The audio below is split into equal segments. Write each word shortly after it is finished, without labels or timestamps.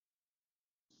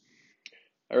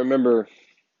I remember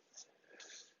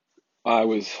I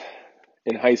was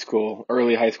in high school,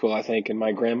 early high school, I think, and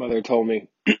my grandmother told me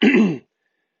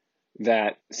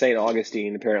that St.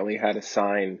 Augustine apparently had a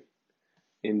sign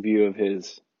in view of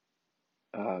his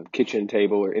kitchen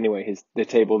table, or anyway, the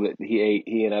table that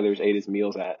he and others ate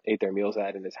their meals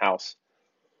at in his house,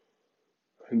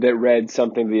 that read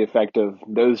something to the effect of,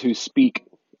 "Those who speak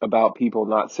about people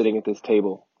not sitting at this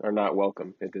table are not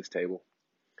welcome at this table."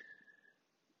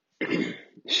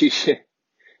 She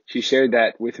she shared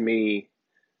that with me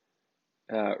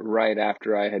right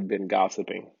after I had been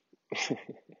gossiping.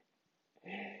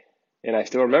 And I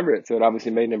still remember it, so it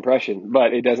obviously made an impression.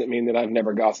 But it doesn't mean that I've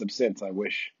never gossiped since. I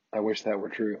wish that were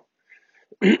true.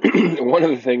 One of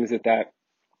the things that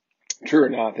true or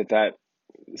not, that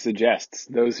suggests,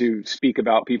 those who speak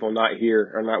about people not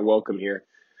here are not welcome here.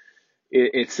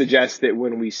 It suggests that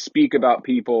when we speak about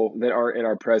people that aren't in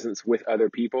our presence with other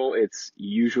people, it's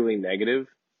usually negative.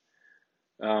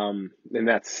 And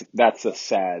that's a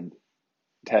sad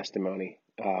testimony.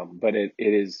 But it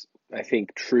is, I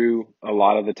think, true a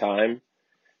lot of the time.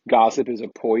 Gossip is a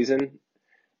poison,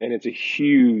 and it's a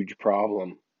huge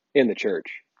problem in the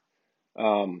church.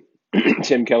 Um,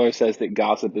 Tim Keller says that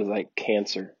gossip is like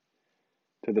cancer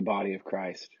to the body of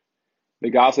Christ. The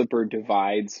gossiper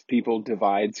divides people,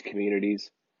 divides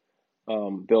communities,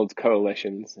 builds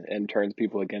coalitions, and turns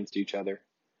people against each other.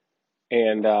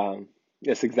 And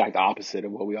it's the exact opposite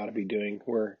of what we ought to be doing.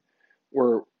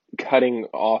 We're cutting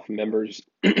off members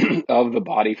of the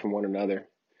body from one another.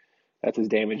 That's as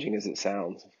damaging as it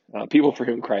sounds. People for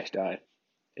whom Christ died.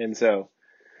 And so,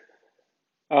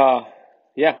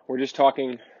 yeah, we're just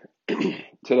talking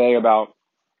today about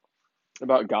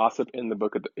gossip in the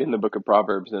book of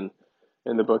Proverbs, and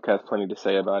the book has plenty to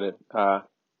say about it.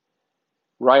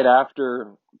 Right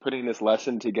after putting this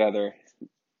lesson together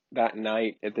that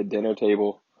night at the dinner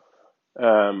table,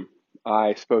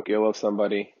 I spoke ill of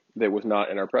somebody that was not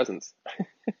in our presence,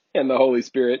 and the Holy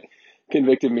Spirit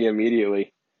convicted me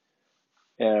immediately.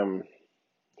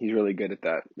 He's really good at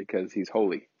that because he's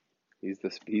holy.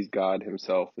 He's God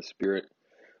himself, the Spirit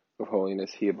of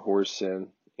holiness. He abhors sin,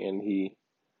 and he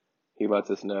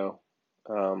lets us know.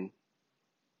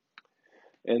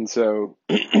 And so,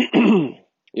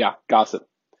 yeah, gossip.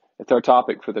 It's our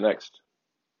topic for the next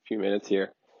few minutes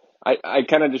here. I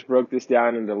kind of just broke this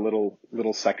down into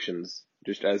little sections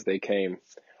just as they came.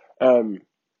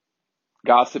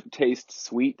 Gossip tastes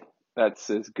sweet. That's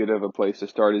as good of a place to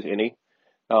start as any.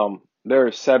 There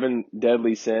are 7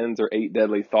 deadly sins or 8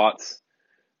 deadly thoughts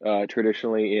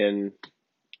traditionally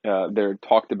they're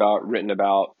talked about, written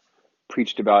about,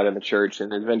 preached about in the church,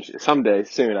 and eventually someday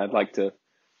soon I'd like to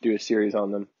do a series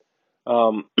on them.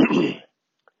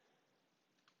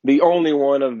 The only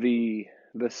one of the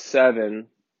 7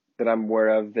 that I'm aware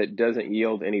of that doesn't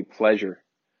yield any pleasure.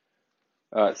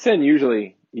 Sin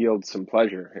usually yields some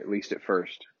pleasure, at least at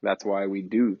first. That's why we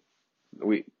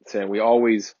sin. We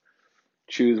always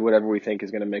choose whatever we think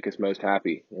is going to make us most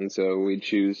happy. And so we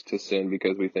choose to sin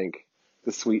because we think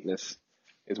the sweetness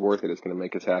is worth it. It's going to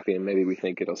make us happy. And maybe we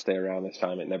think it'll stay around this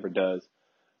time. It never does.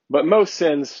 But most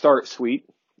sins start sweet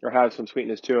or have some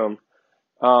sweetness to them.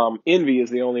 Envy is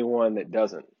the only one that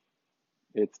doesn't.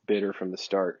 It's bitter from the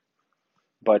start.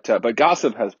 But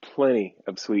gossip has plenty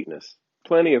of sweetness,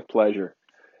 plenty of pleasure.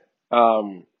 At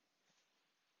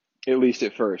least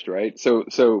at first, right? So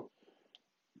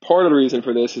part of the reason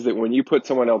for this is that when you put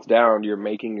someone else down, you're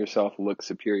making yourself look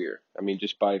superior. I mean,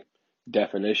 just by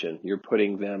definition, you're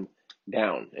putting them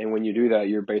down. And when you do that,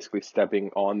 you're basically stepping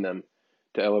on them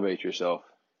to elevate yourself.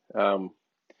 And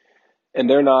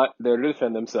they're not there to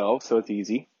defend themselves, so it's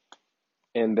easy.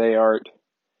 And they aren't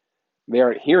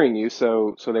hearing you,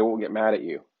 so they won't get mad at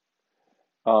you.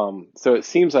 So it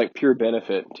seems like pure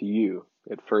benefit to you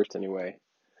at first anyway.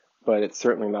 But it's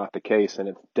certainly not the case, and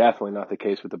it's definitely not the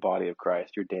case with the body of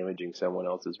Christ. You're damaging someone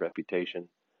else's reputation.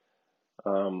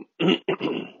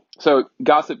 So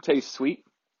gossip tastes sweet.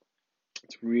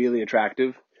 It's really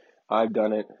attractive. I've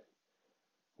done it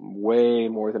way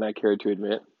more than I cared to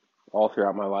admit all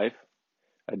throughout my life.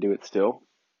 I do it still.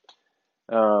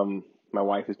 My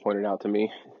wife has pointed out to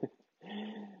me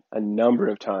a number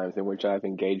of times in which I've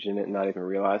engaged in it and not even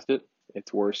realized it.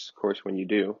 It's worse, of course, when you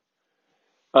do.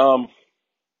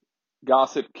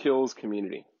 Gossip kills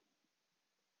community.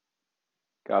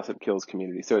 Gossip kills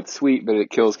community. So it's sweet, but it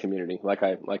kills community, like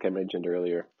I mentioned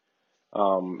earlier.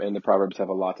 And the Proverbs have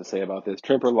a lot to say about this.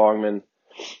 Trimper Longman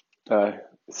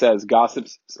says,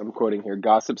 I'm quoting here,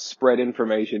 gossips spread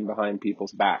information behind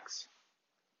people's backs,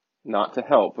 not to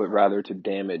help, but rather to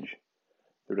damage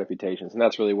their reputations. And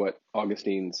that's really what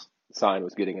Augustine's sign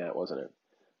was getting at, wasn't it?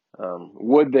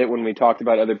 Would that when we talked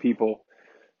about other people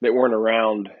that weren't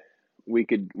around, we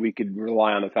could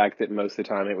rely on the fact that most of the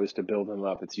time it was to build them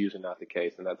up. It's usually not the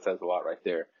case, and that says a lot right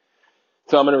there.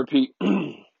 So I'm going to repeat.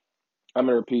 I'm going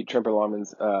to repeat Tremper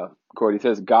Lawman's quote. He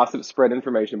says, "Gossip spread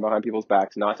information behind people's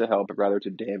backs, not to help, but rather to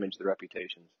damage their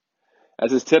reputations.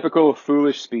 As is typical of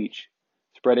foolish speech,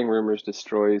 spreading rumors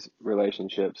destroys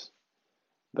relationships,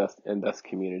 thus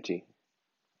community."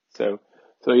 So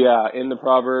yeah, in the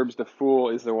Proverbs, the fool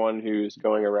is the one who's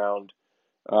going around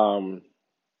um,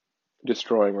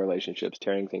 destroying relationships,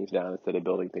 tearing things down instead of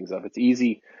building things up. It's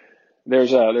easy.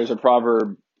 There's a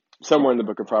proverb somewhere in the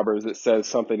book of Proverbs that says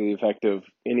something to the effect of,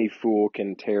 "Any fool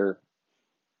can tear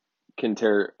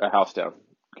a house down,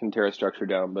 can tear a structure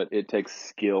down, but it takes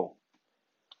skill.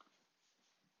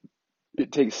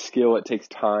 It takes skill. It takes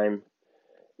time.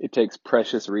 It takes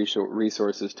precious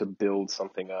resources to build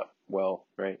something up well,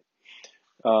 right?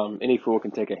 Any fool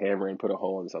can take a hammer and put a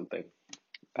hole in something."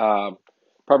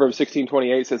 Proverbs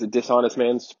 16:28 says, "A dishonest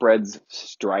man spreads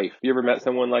strife." You ever met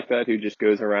someone like that who just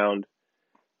goes around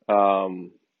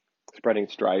spreading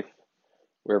strife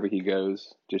wherever he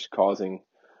goes, just causing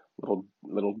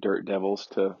little dirt devils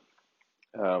to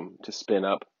spin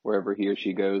up wherever he or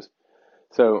she goes?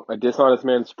 So a dishonest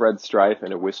man spreads strife,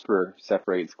 and a whisperer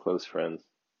separates close friends.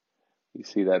 You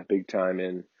see that big time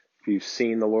if you've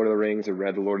seen The Lord of the Rings or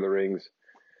read The Lord of the Rings,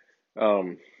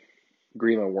 Grima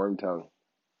Wormtongue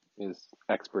is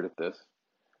expert at this,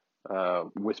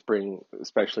 whispering,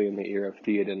 especially in the ear of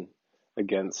Theoden,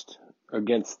 against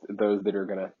those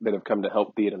that have come to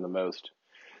help Theoden the most.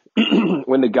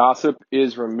 When the gossip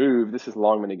is removed, this is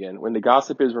Longman again. When the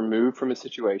gossip is removed from a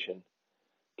situation,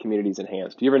 community is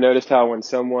enhanced. Do you ever notice how when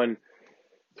someone,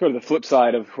 sort of the flip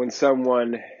side of when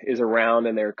someone is around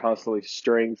and they're constantly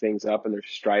stirring things up and there's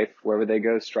strife, wherever they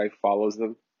go, strife follows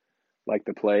them like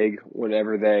the plague.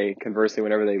 Conversely,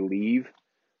 whenever they leave,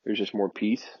 there's just more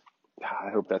peace. I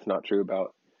hope that's not true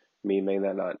about me. May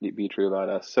that not be true about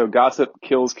us. So gossip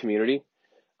kills community.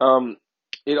 Gossip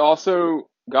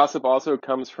also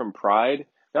comes from pride.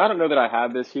 Now, I don't know that I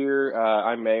have this here.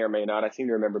 I may or may not. I seem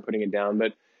to remember putting it down,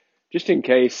 but just in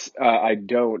case I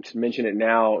don't mention it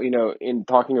now, in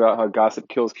talking about how gossip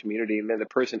kills community, and then the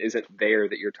person isn't there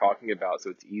that you're talking about,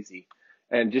 so it's easy.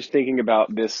 And just thinking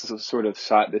about this sort of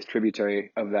this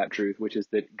tributary of that truth, which is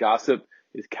that gossip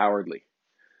is cowardly.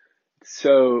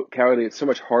 So cowardly, it's so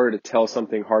much harder to tell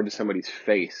something hard to somebody's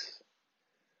face.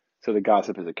 So the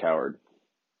gossip is a coward,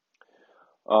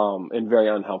 and very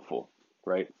unhelpful,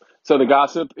 right? So the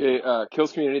gossip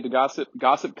kills community. The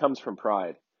gossip comes from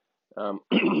pride. Let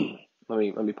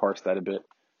me parse that a bit.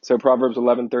 So Proverbs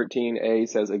 11:13a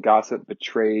says, "A gossip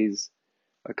betrays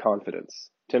a confidence."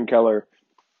 Tim Keller,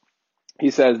 he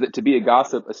says that to be a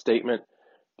gossip, a statement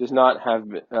does not have.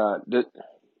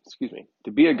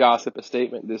 To be a gossip, a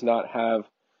statement does not have.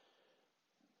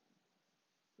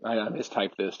 I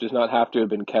mistyped this. Does not have to have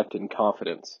been kept in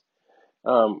confidence.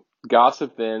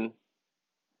 Gossip then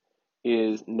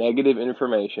is negative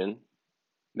information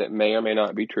that may or may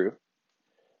not be true,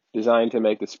 designed to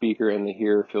make the speaker and the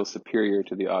hearer feel superior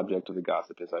to the object of the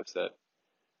gossip, as I've said,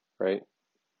 right?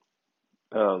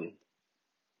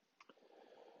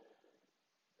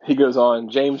 He goes on,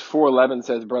 James 4:11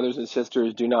 says, "Brothers and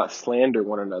sisters, do not slander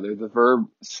one another." The verb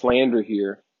slander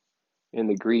here in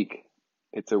the Greek,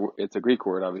 it's a Greek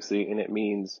word, obviously, and it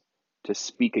means to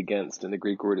speak against, and the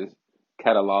Greek word is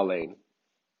katalalein.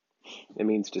 It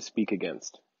means to speak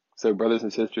against. So brothers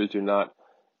and sisters, do not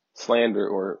slander,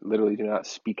 or literally do not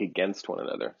speak against one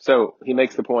another. So Keller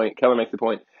makes the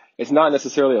point, it's not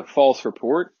necessarily a false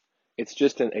report, it's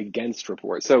just an against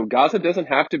report. So gossip doesn't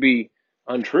have to be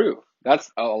untrue.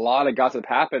 That's a lot of gossip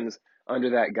happens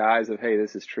under that guise of, hey,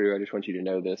 this is true, I just want you to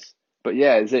know this. But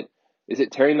yeah, is it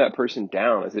tearing that person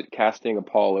down? Is it casting a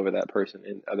pall over that person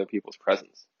in other people's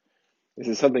presence? Is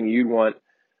it something you'd want?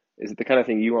 Is it the kind of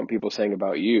thing you want people saying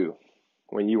about you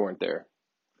when you weren't there?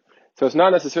 So it's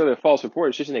not necessarily a false report,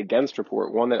 it's just an against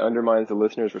report, one that undermines the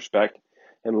listener's respect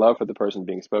and love for the person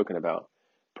being spoken about.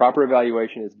 Proper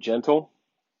evaluation is gentle,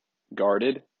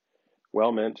 guarded,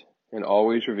 well-meant, and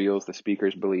always reveals the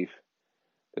speaker's belief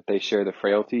that they share the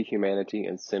frailty, humanity,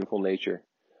 and sinful nature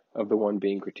of the one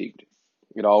being critiqued.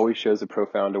 It always shows a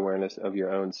profound awareness of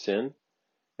your own sin,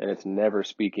 and it's never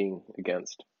speaking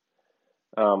against.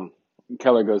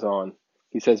 Keller goes on.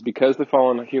 He says, because the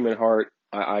fallen human heart,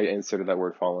 I inserted that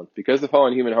word fallen, because the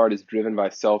fallen human heart is driven by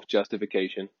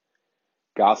self-justification,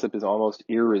 gossip is almost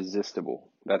irresistible.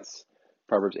 That's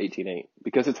Proverbs 18:8.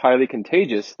 Because it's highly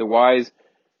contagious,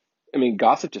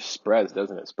 gossip just spreads,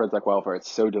 doesn't it? It spreads like wildfire.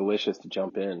 It's so delicious to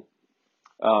jump in,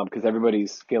 because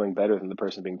everybody's feeling better than the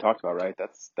person being talked about, right?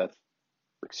 That's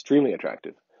extremely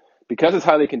attractive. Because it's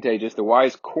highly contagious, the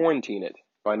wise quarantine it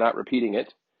by not repeating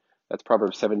it. That's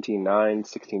Proverbs 17:9,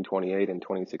 16:28, and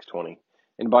 26:20.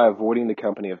 And by avoiding the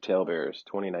company of talebearers,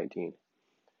 20:19.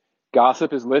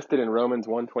 Gossip is listed in Romans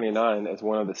 1:29 as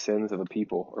one of the sins of a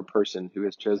people or person who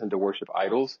has chosen to worship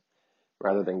idols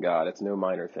rather than God. It's no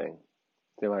minor thing.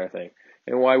 It's no minor thing.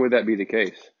 And why would that be the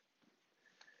case?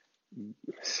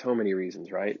 So many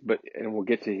reasons, right? And we'll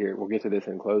get to this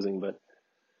in closing, but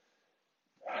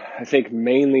I think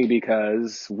mainly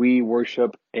because we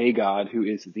worship a God who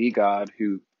is the God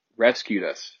who rescued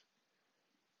us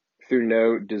through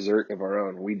no desert of our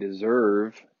own. We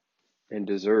deserve and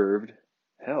deserved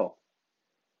hell.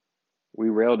 We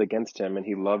railed against him, and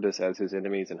he loved us as his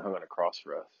enemies and hung on a cross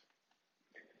for us.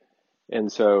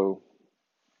 And so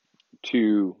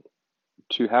to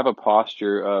have a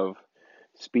posture of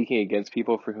speaking against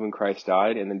people for whom Christ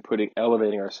died and then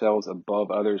elevating ourselves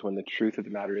above others when the truth of the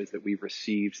matter is that we've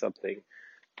received something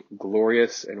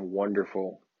glorious and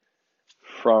wonderful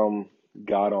from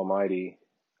God Almighty,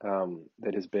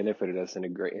 that has benefited us in a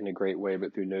great way,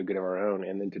 but through no good of our own.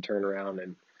 And then to turn around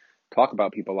and talk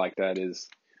about people like that is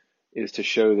to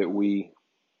show that we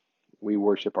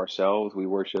worship ourselves. We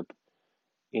worship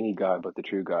any God but the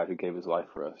true God who gave his life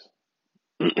for us.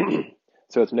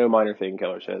 So it's no minor thing,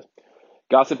 Keller says.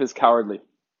 Gossip is cowardly.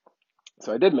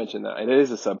 So I did mention that. It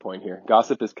is a sub-point here.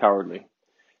 Gossip is cowardly. Have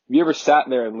you ever sat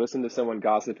there and listened to someone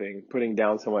gossiping, putting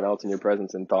down someone else in your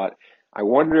presence and thought, I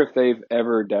wonder if they've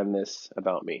ever done this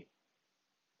about me?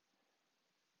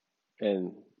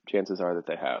 And chances are that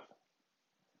they have.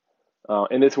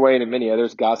 In this way and in many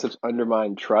others, gossips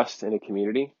undermine trust in a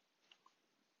community,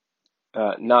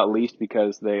 not least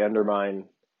because they undermine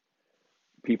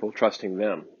people trusting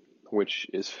them, which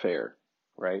is fair,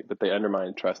 right? But they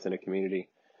undermine trust in a community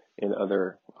in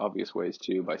other obvious ways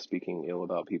too, by speaking ill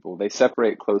about people. They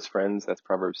separate close friends. That's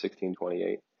Proverbs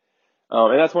 16:28.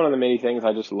 And that's one of the many things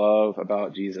I just love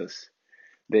about Jesus,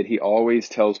 that he always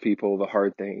tells people the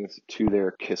hard things to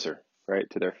their kisser, right?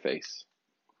 To their face.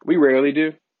 We rarely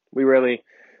do. We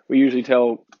usually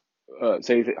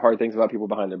say hard things about people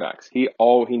behind their backs. He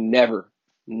never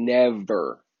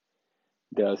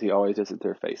does. He always does it to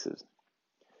their faces.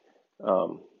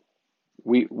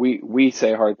 We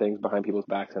say hard things behind people's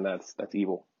backs, and that's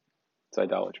evil. It's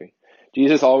idolatry.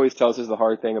 Jesus always tells us the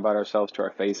hard thing about ourselves to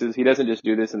our faces. He doesn't just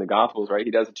do this in the Gospels, right?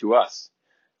 He does it to us.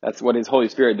 That's what his Holy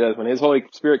Spirit does. When his Holy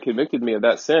Spirit convicted me of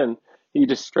that sin, he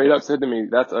just straight up said to me,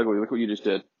 that's ugly. Look what you just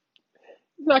did.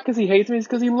 It's not because he hates me. It's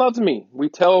because he loves me. We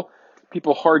tell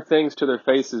people hard things to their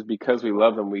faces because we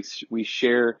love them. We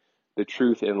share the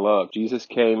truth in love. Jesus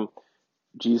came,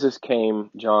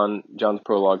 John's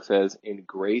prologue says, in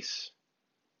grace.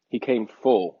 He came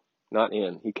full, not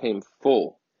in. He came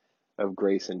full of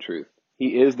grace and truth.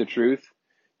 He is the truth.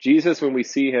 Jesus, when we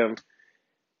see him,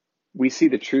 we see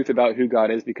the truth about who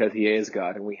God is because he is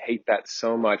God, and we hate that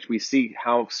so much. We see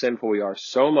how sinful we are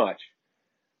so much.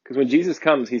 Because when Jesus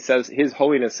comes, he says, his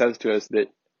holiness says to us that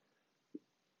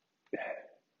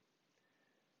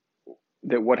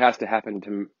what has to happen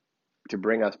to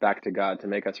bring us back to God, to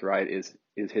make us right, is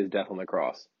his death on the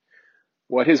cross.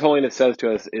 What his holiness says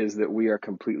to us is that we are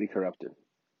completely corrupted.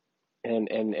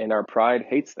 And our pride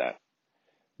hates that.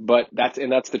 But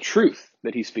that's the truth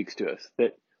that he speaks to us.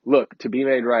 That, look, to be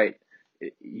made right,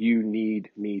 you need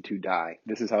me to die.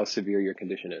 This is how severe your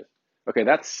condition is. Okay,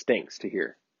 that stinks to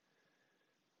hear.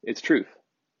 It's truth.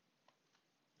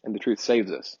 And the truth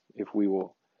saves us if we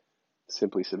will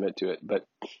simply submit to it. But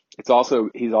he's also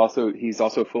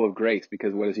full of grace,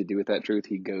 because what does he do with that truth?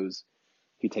 He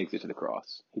takes it to the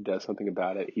cross. He does something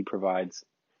about it.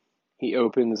 He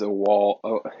opens a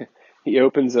wall. He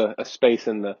opens a space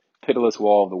in the pitiless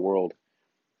wall of the world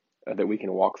that we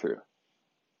can walk through.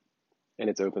 And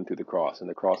it's open through the cross. And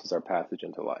the cross is our passage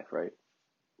into life, right?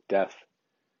 Death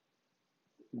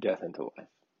into life.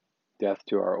 Death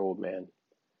to our old man.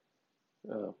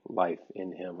 Life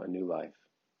in him, a new life,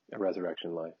 a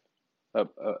resurrection life,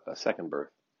 a second birth.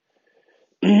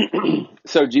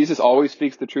 So Jesus always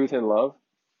speaks the truth in love,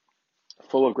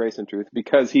 full of grace and truth,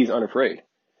 because he's unafraid.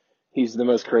 He's the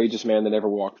most courageous man that ever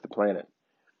walked the planet.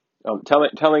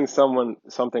 Telling someone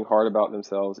something hard about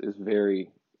themselves is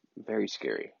very, very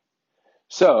scary.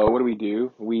 So what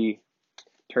do? We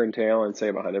turn tail and say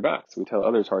it behind their backs. We tell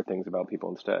others hard things about people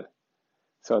instead.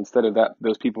 So instead of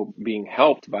those people being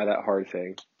helped by that hard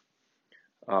thing,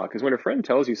 because when a friend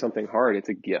tells you something hard, it's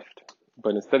a gift.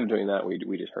 But instead of doing that,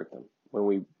 we just hurt them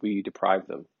when we deprive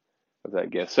them of that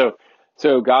gift.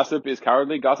 So gossip is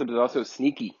cowardly. Gossip is also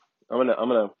sneaky. I'm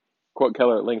gonna quote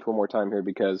Keller at length one more time here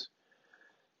because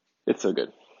it's so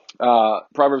good.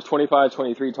 Proverbs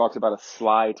 25:23 talks about a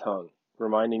sly tongue,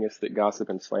 reminding us that gossip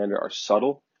and slander are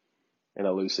subtle and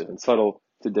elusive. And subtle,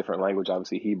 it's a different language,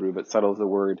 obviously Hebrew, but subtle is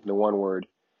the one word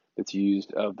that's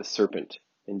used of the serpent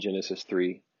in Genesis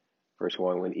 3, verse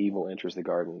 1. When evil enters the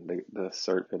garden, the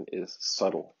serpent is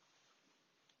subtle.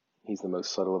 He's the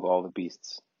most subtle of all the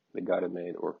beasts that God had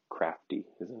made, or crafty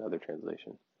is another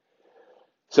translation.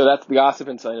 So that's the gossip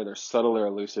and slander. They're subtle or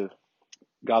elusive.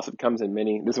 Gossip comes in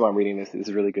many, this is why I'm reading this. This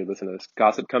is really good. Listen to this.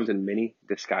 Gossip comes in many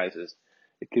disguises.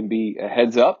 It can be a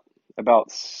heads up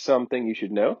about something you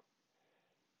should know.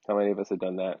 How many of us have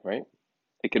done that, right?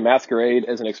 It can masquerade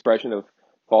as an expression of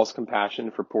false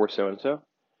compassion for poor so-and-so.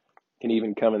 It can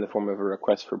even come in the form of a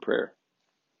request for prayer.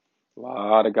 A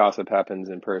lot of gossip happens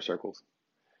in prayer circles,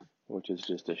 which is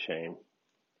just a shame.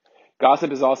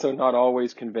 Gossip is also not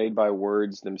always conveyed by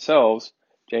words themselves.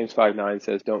 James 5:9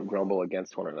 says, don't grumble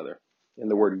against one another. And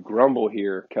the word grumble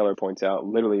here, Keller points out,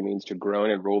 literally means to groan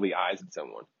and roll the eyes at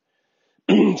someone.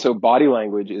 So body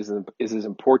language is as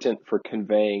important for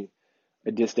conveying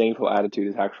a disdainful attitude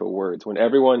as actual words. When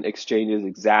everyone exchanges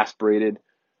exasperated,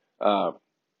 horrified,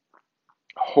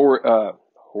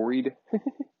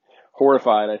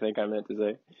 I think I meant to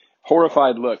say,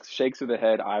 horrified looks, shakes of the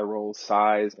head, eye rolls,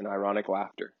 sighs, and ironic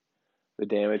laughter, the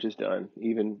damage is done,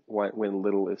 even when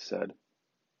little is said.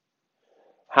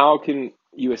 How can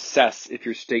you assess if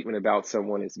your statement about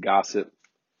someone is gossip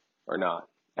or not?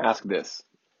 Ask this.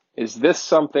 Is this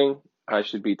something I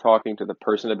should be talking to the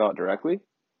person about directly?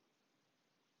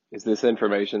 Is this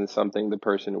information something the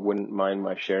person wouldn't mind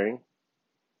my sharing?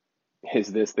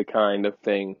 Is this the kind of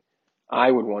thing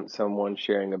I would want someone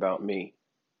sharing about me?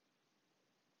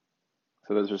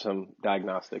 So those are some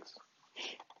diagnostics,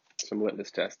 some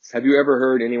litmus tests. Have you ever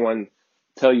heard anyone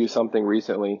tell you something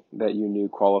recently that you knew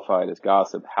qualified as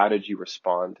gossip? How did you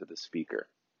respond to the speaker?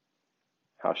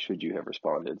 How should you have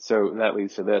responded? So that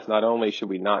leads to this. Not only should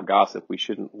we not gossip, we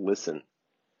shouldn't listen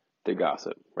to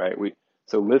gossip, right?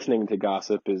 So listening to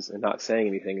gossip and not saying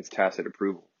anything is tacit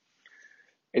approval.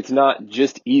 It's not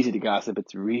just easy to gossip,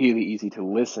 it's really easy to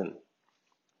listen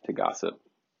to gossip.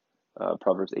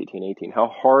 Proverbs 18:18. How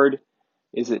hard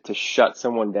is it to shut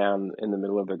someone down in the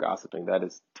middle of their gossiping? That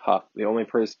is tough. The only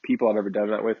people I've ever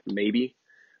done that with, maybe,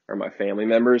 are my family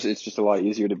members. It's just a lot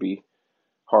easier to be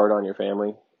hard on your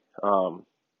family.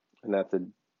 And that's a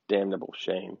damnable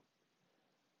shame.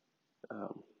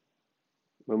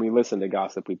 When we listen to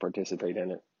gossip, we participate in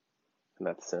it. And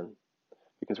that's sin,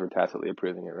 because we're tacitly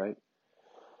approving it, right?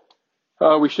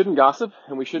 We shouldn't gossip,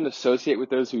 and we shouldn't associate with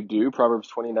those who do,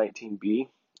 Proverbs 20:19b.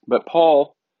 But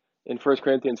Paul, in 1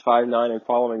 Corinthians 5:9 and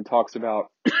following, talks about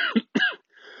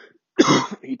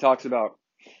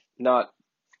not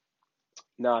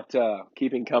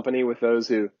keeping company with those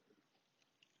who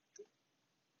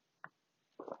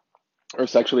are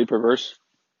sexually perverse.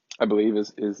 I believe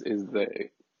is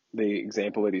the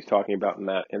example that he's talking about in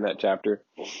that chapter.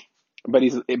 But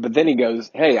then he goes,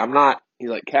 hey, he's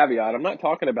like, caveat, I'm not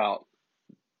talking about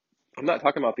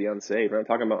the unsaved. I'm not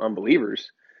talking about unbelievers.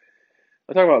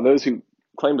 I'm talking about those who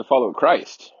claim to follow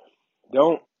Christ.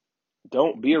 Don't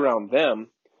be around them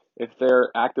if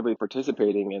they're actively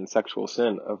participating in sexual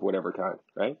sin of whatever kind,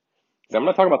 right? I'm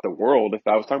not talking about the world. If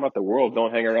I was talking about the world,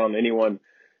 don't hang around anyone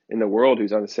in the world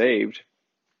who's unsaved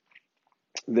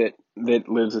that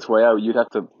lives this way out. You'd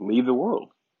have to leave the world.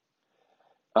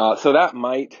 So that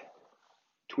might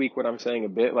tweak what I'm saying a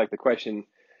bit. Like the question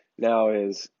now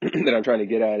is that I'm trying to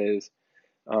get at is,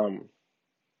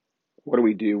 what do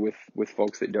we do with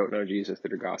folks that don't know Jesus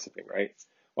that are gossiping, right?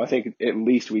 Well, I think at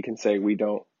least we can say we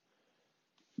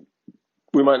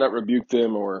might not rebuke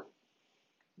them or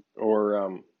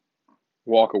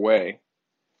walk away.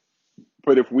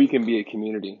 But if we can be a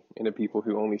community and a people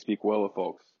who only speak well of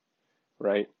folks,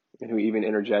 right, and who even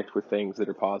interject with things that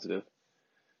are positive,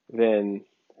 then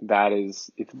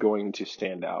it's going to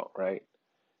stand out, right?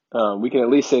 We can at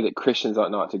least say that Christians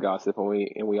ought not to gossip,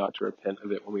 and we ought to repent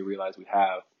of it when we realize we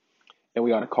have, and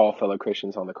we ought to call fellow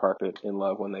Christians on the carpet in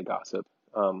love when they gossip,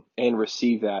 and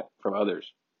receive that from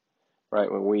others,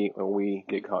 right? When we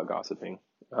get caught gossiping,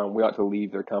 we ought to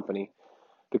leave their company,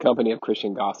 the company of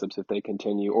Christian gossips, if they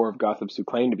continue, or of gossips who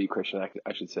claim to be Christian,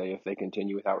 I should say, if they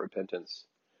continue without repentance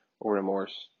or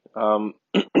remorse.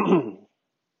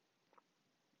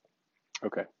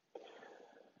 Okay.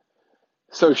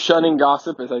 So shunning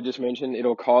gossip, as I just mentioned,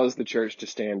 it'll cause the church to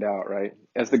stand out, right?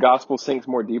 As the gospel sinks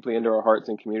more deeply into our hearts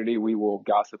and community, we will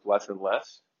gossip less and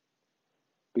less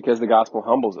because the gospel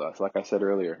humbles us, like I said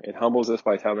earlier. It humbles us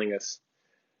by telling us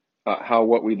how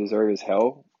what we deserve is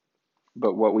hell,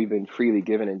 but what we've been freely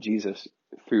given in Jesus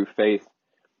through faith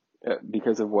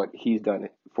because of what he's done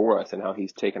for us and how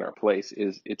he's taken our place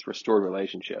it's restored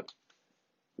relationship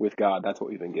with God. That's what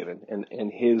we've been given,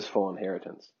 and his full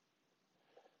inheritance.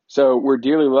 So we're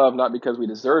dearly loved not because we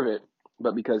deserve it,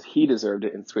 but because he deserved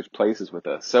it and switched places with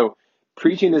us. So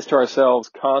preaching this to ourselves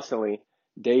constantly,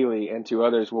 daily, and to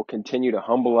others will continue to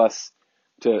humble us,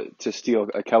 to steal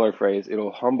a Keller phrase.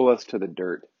 It'll humble us to the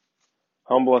dirt,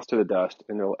 humble us to the dust,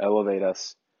 and it'll elevate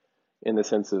us in the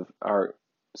sense of our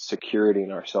security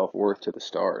and our self-worth to the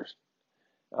stars.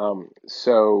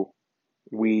 So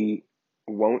we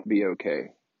won't be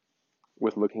okay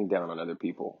with looking down on other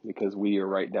people because we are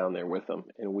right down there with them,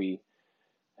 and we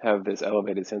have this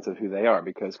elevated sense of who they are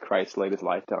because Christ laid his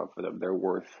life down for them. They're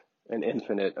worth an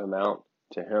infinite amount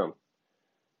to him.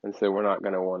 And so we're not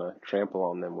going to want to trample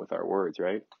on them with our words,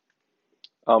 right?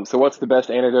 So what's the best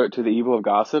antidote to the evil of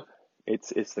gossip?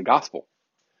 It's the gospel.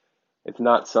 It's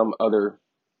not some other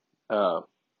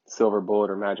silver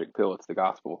bullet or magic pill. It's the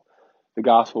gospel. The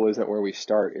gospel isn't where we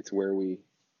start. It's where we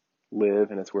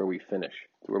live, and it's where we finish.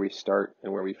 It's where we start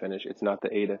and where we finish. It's not the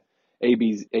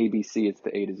ABC, it's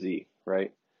the A to Z,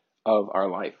 right? Of our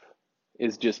life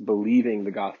is just believing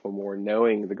the gospel more,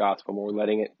 knowing the gospel more,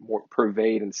 letting it more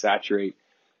pervade and saturate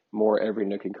more every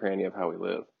nook and cranny of how we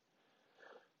live.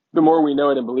 The more we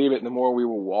know it and believe it, the more we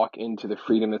will walk into the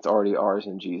freedom that's already ours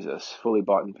in Jesus, fully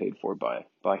bought and paid for by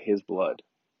his blood.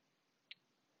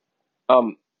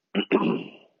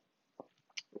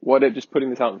 What if, just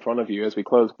putting this out in front of you as we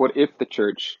close, what if the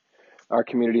church, our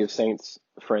community of saints,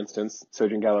 for instance,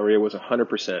 Sojourn Galleria, was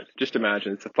 100%? Just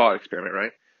imagine, it's a thought experiment,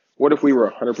 right? What if we were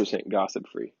 100% gossip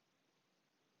free?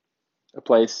 A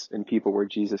place and people where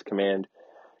Jesus' command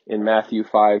in Matthew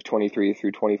 5:23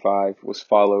 through 25 was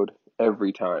followed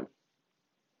every time.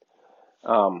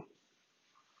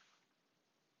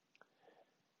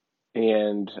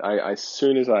 And as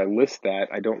soon as I list that,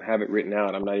 I don't have it written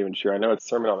out. I'm not even sure. I know it's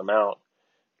Sermon on the Mount.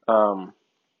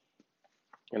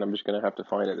 And I'm just going to have to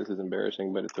find it. This is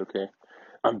embarrassing, but it's okay.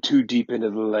 I'm too deep into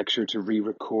the lecture to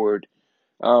re-record.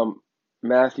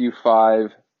 Matthew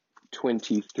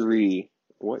 5:23.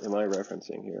 What am I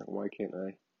referencing here? Why can't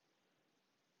I?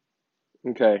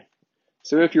 Okay.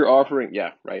 So if you're offering,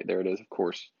 yeah, right, there it is, of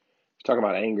course. He's talking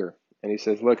about anger. And he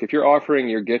says, look, if you're offering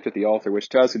your gift at the altar, which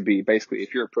to us would be basically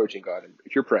if you're approaching God,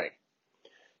 if you're praying,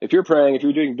 if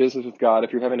you're doing business with God,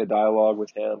 if you're having a dialogue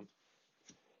with him,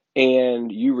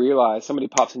 and you realize somebody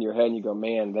pops in your head and you go,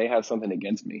 man, they have something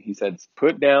against me. He said,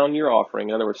 put down your offering.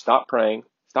 In other words, stop praying,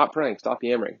 stop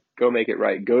yammering, go make it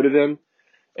right. Go to them,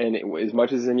 and as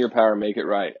much as is in your power, make it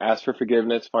right. Ask for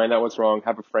forgiveness, find out what's wrong,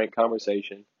 have a frank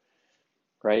conversation,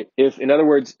 right? If, in other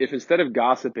words, if instead of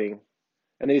gossiping,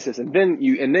 and then he says, and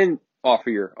then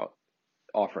offer your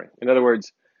offering. In other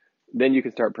words, then you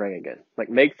can start praying again. Like,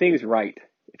 make things right.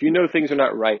 If you know things are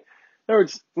not right, in other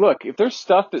words, look, if there's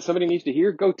stuff that somebody needs to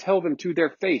hear, go tell them to their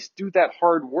face. Do that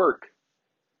hard work.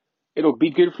 It'll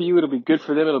be good for you. It'll be good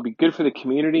for them. It'll be good for the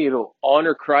community. It'll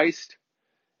honor Christ.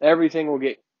 Everything will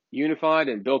get unified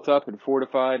and built up and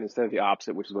fortified instead of the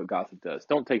opposite, which is what gossip does.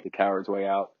 Don't take the coward's way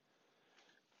out.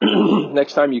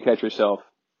 Next time you catch yourself,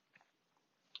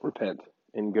 repent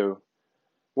and go.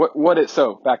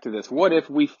 Back to this. What if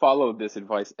we followed this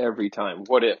advice every time?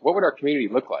 What would our community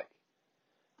look like?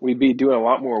 We'd be doing a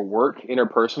lot more work,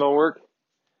 interpersonal work.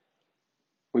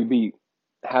 We'd be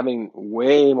having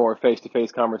way more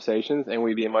face-to-face conversations, and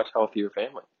we'd be a much healthier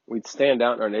family. We'd stand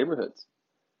out in our neighborhoods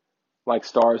like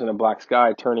stars in a black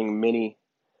sky, turning many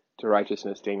to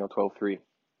righteousness, Daniel 12:3.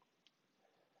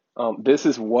 This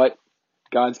is what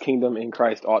God's kingdom in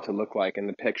Christ ought to look like, and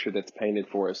the picture that's painted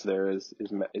for us there is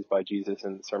by Jesus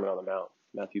in the Sermon on the Mount,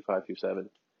 Matthew 5-7.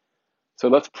 So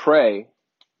let's pray,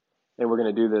 and we're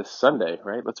going to do this Sunday,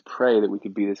 right? Let's pray that we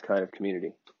could be this kind of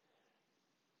community.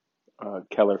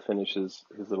 Keller finishes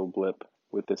his little blip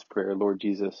with this prayer. Lord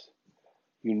Jesus,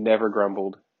 you never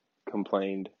grumbled,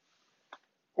 complained,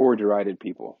 or derided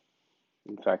people.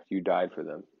 In fact, you died for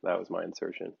them. That was my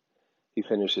insertion. He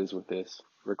finishes with this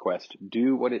request: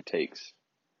 do what it takes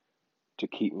to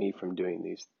keep me from doing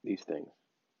these things.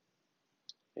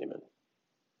 Amen.